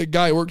supposed to be a good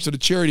guy who works at a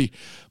charity,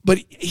 but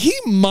he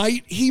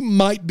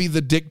might be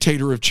the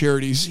dictator of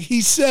charities.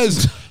 He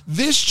says,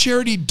 this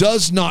charity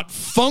does not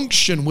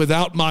function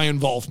without my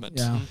involvement.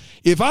 Yeah.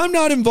 If I'm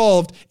not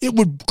involved, it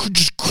would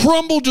just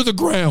crumble to the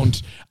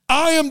ground.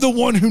 I am the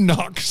one who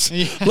knocks.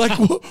 Like,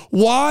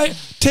 why?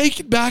 Take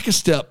it back a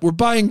step. We're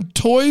buying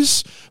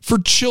toys for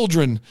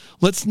children.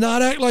 Let's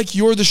not act like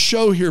you're the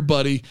show here,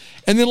 buddy.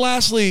 And then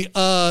lastly,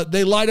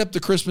 they light up the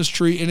Christmas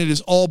tree, and it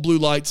is all blue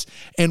lights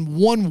and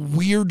one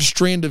weird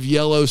strand of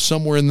yellow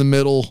somewhere in the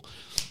middle.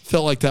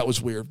 Felt like that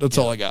was weird. That's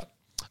all I got.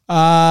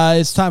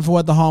 It's time for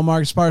What the Hallmark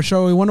Inspired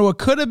Show. We wonder what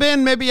could have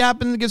been. Maybe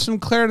happen to get some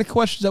clarity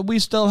questions that we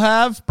still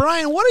have.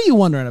 Brian, what are you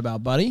wondering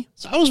about, buddy?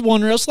 So I was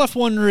left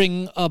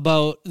wondering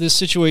about this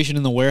situation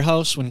in the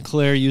warehouse when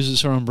Claire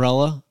uses her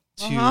umbrella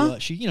to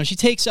she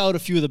takes out a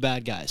few of the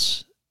bad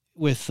guys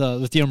with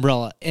the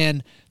umbrella,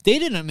 and they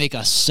didn't make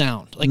a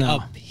sound, like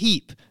a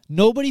peep.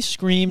 Nobody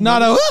screamed.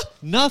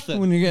 Nothing.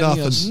 When you're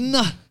getting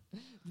Nothing.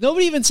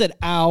 Nobody even said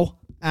ow.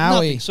 Owie.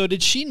 Nothing. So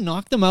did she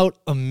knock them out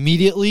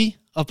immediately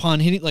upon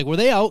hitting? Like, were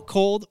they out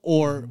cold,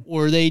 or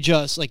were they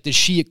just like? Did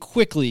she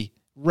quickly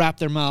wrap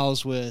their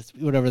mouths with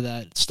whatever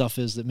that stuff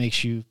is that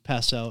makes you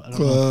pass out? I don't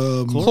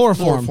know.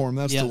 Chloroform.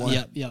 That's the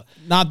one. Yeah.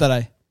 Not that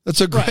I.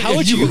 That's a great. How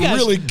would you guys-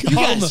 really you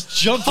guys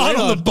jumped right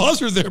on the on.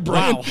 buzzer there,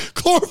 Brian. Wow.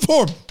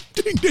 Chloroform.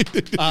 Ding, ding,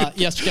 ding, ding.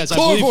 Yes, guys,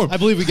 Chloroform. I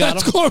believe we got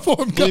That's him.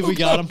 chloroform. I believe we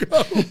got him.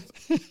 Go.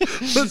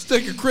 Let's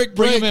take a quick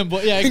Bring break him in,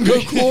 boy. Yeah, and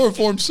go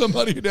chloroform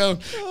somebody down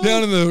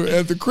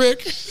at the creek.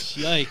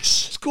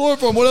 Yikes. It's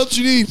chloroform. What else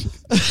you need?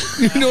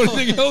 You know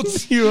anything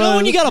else? You know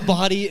when you got a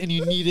body and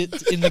you need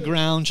it in the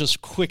ground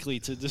just quickly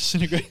to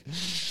disintegrate?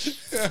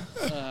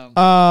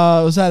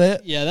 Was that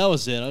it? Yeah, that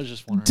was it. I was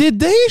just wondering. Did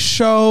they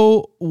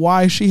show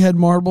why she had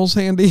marbles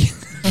handy?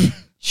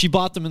 She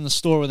bought them in the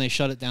store when they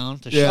shut it down.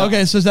 To Yeah. shop.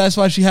 Okay, so that's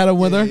why she had them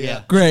with her?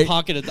 Yeah. Great.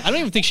 Pocketed. I don't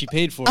even think she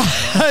paid for it.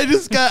 I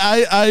just got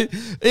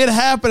it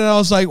happened and I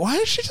was like, why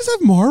does she just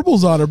have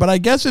marbles on her? But I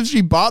guess if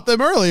she bought them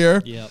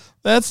earlier, Yep.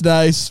 that's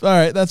nice. All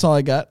right, that's all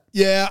I got.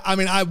 Yeah, I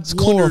mean, I wondered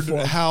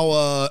chloroform.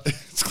 how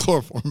it's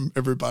chloroform,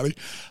 everybody,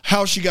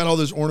 how she got all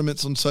those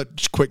ornaments on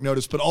such quick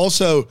notice. But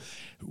also,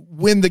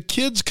 when the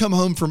kids come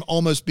home from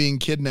almost being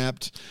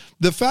kidnapped,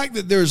 the fact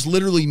that there's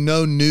literally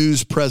no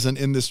news present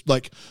in this,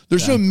 like,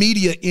 there's no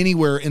media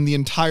anywhere in the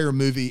entire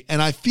movie.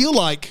 And I feel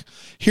like,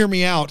 hear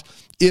me out,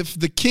 if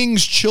the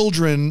king's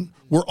children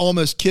were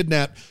almost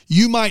kidnapped,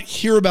 you might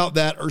hear about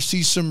that or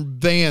see some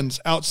vans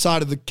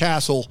outside of the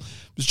castle.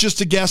 It's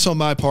just a guess on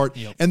my part.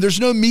 Yep. And there's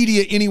no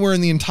media anywhere in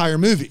the entire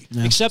movie.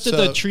 Yeah. Except at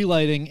the tree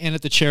lighting and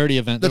at the charity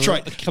event. That's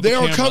right. They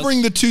are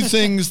covering the two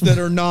things that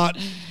are not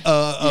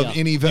of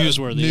any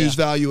news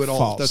value at all.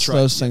 False. That's right.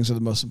 Those things are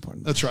the most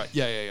important. That's right.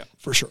 Yeah,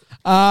 for sure.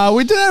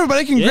 We did it,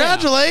 everybody.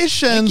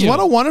 Congratulations. What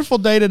a wonderful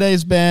day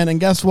today's been. And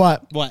guess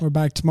what? What? We're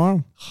back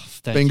tomorrow.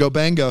 Bingo,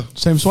 bango.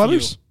 Same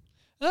sweaters?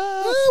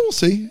 We'll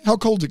see. How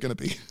cold's it going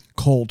to be?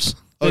 Cold.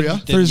 Oh, yeah?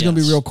 Thursday's going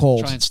to be real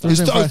cold.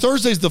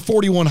 Thursday's the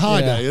 41 high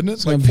day, isn't it?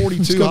 It's like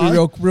 42 It's going to be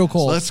real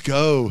cold. Let's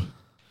go.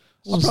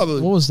 What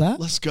was that?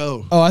 Let's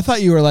go. Oh, I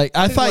thought you were like,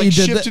 I thought you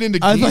did shifted into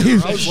gear.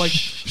 I was like,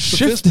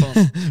 shift.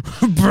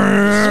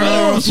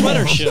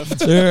 Sweater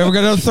shift. Yeah, we're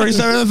going to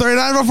 37 and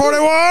 39 for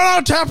 41.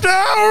 Oh, tapped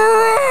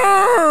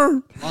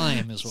out.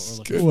 Lime is what we're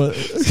looking for.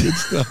 Good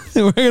stuff.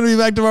 We're going to be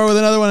back tomorrow with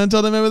another one.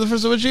 Until then, remember the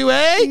first of which you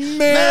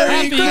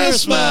Merry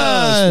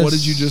Christmas. What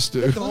did you just do?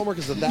 Deck the Hallmark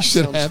is the That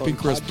said Sounds Happy Fun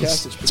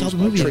Christmas. podcast. It's produced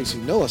by Tracy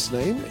Millis'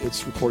 name.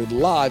 It's recorded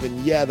live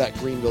in, that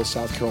Greenville,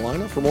 South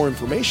Carolina. For more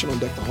information on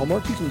Deck the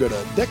Hallmark, you can go to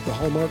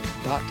deckthehallmark.com.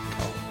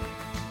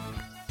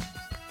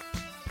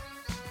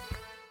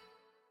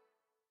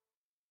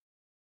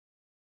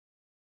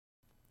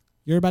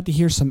 You're about to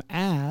hear some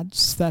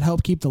ads that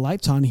help keep the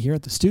lights on here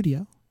at the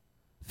studio.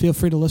 Feel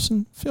free to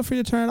listen. Feel free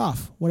to turn it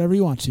off, whatever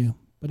you want to.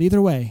 But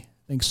either way,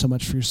 thanks so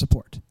much for your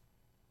support.